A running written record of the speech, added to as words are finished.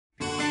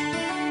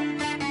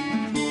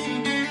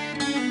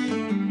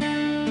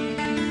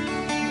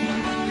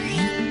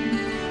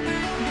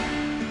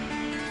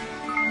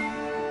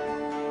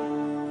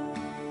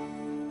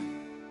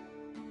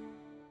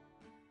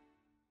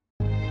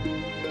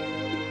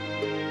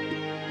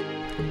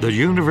The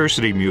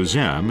University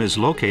Museum is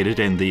located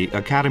in the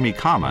Academy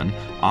Common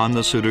on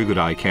the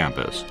Surugurai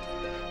campus.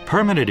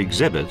 Permanent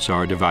exhibits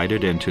are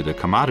divided into the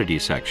Commodity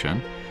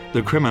section,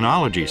 the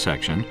Criminology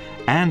section,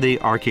 and the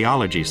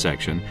Archaeology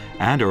section,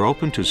 and are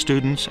open to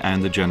students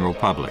and the general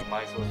public.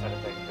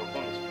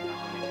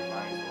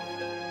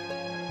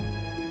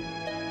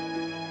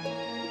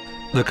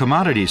 The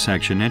Commodity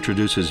section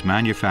introduces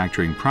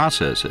manufacturing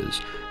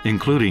processes,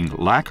 including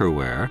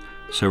lacquerware,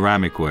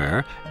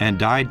 ceramicware, and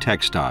dyed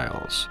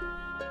textiles.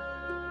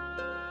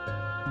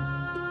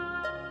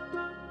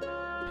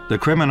 The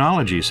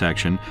Criminology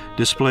section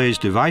displays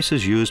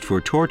devices used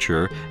for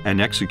torture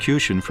and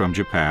execution from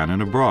Japan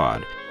and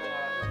abroad.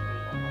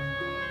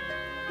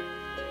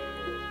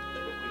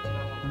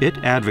 It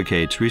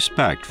advocates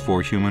respect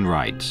for human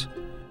rights.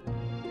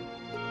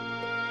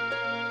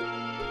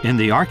 In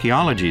the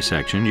Archaeology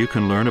section, you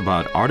can learn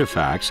about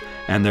artifacts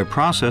and their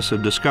process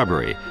of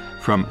discovery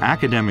from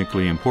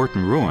academically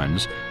important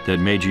ruins that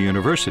Meiji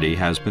University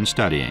has been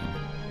studying.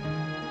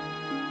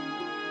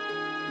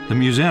 The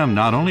museum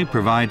not only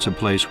provides a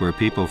place where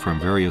people from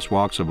various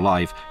walks of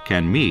life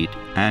can meet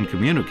and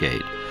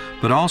communicate,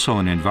 but also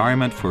an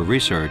environment for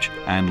research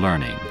and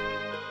learning.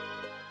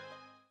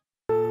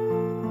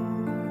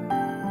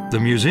 The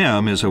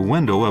museum is a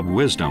window of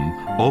wisdom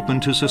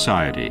open to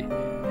society.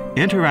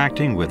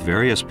 Interacting with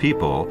various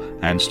people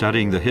and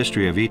studying the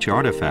history of each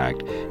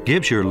artifact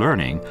gives your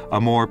learning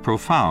a more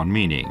profound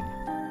meaning.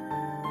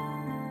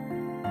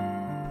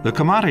 The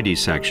Commodity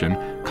section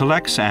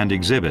collects and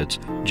exhibits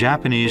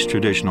Japanese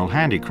traditional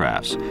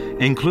handicrafts,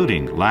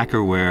 including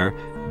lacquerware,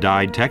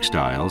 dyed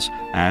textiles,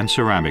 and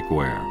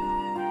ceramicware.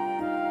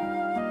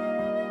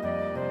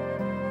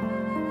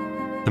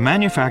 The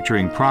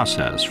manufacturing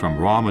process, from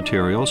raw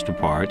materials to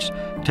parts,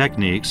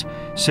 techniques,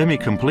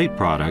 semi-complete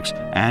products,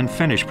 and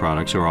finished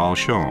products are all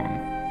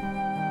shown.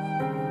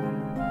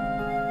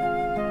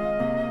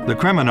 The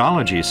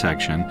Criminology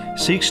section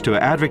seeks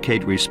to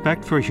advocate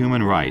respect for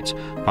human rights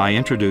by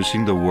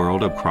introducing the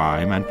world of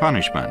crime and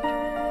punishment.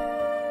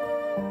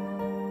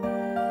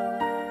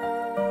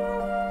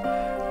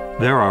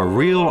 There are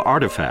real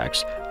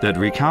artifacts that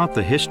recount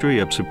the history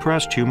of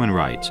suppressed human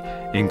rights,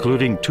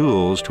 including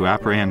tools to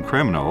apprehend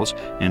criminals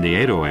in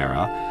the Edo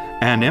era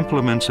and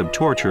implements of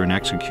torture and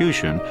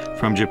execution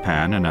from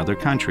Japan and other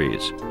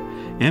countries.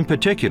 In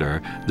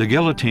particular, the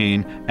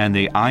guillotine and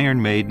the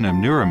Iron Maiden of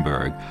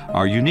Nuremberg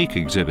are unique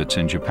exhibits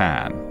in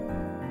Japan.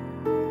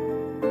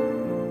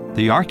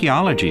 The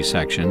Archaeology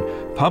section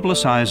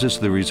publicizes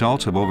the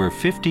results of over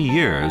 50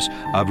 years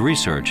of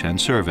research and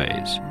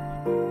surveys.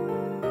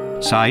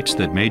 Sites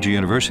that Meiji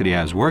University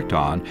has worked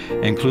on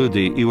include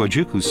the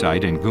Iwajuku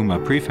site in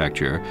Gunma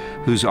Prefecture,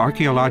 whose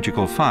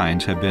archaeological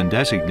finds have been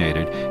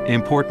designated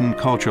important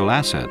cultural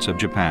assets of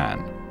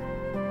Japan.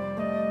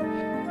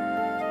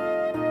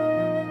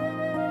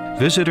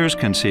 Visitors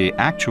can see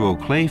actual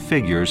clay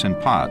figures and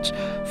pots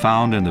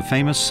found in the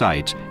famous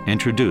sites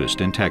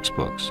introduced in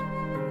textbooks.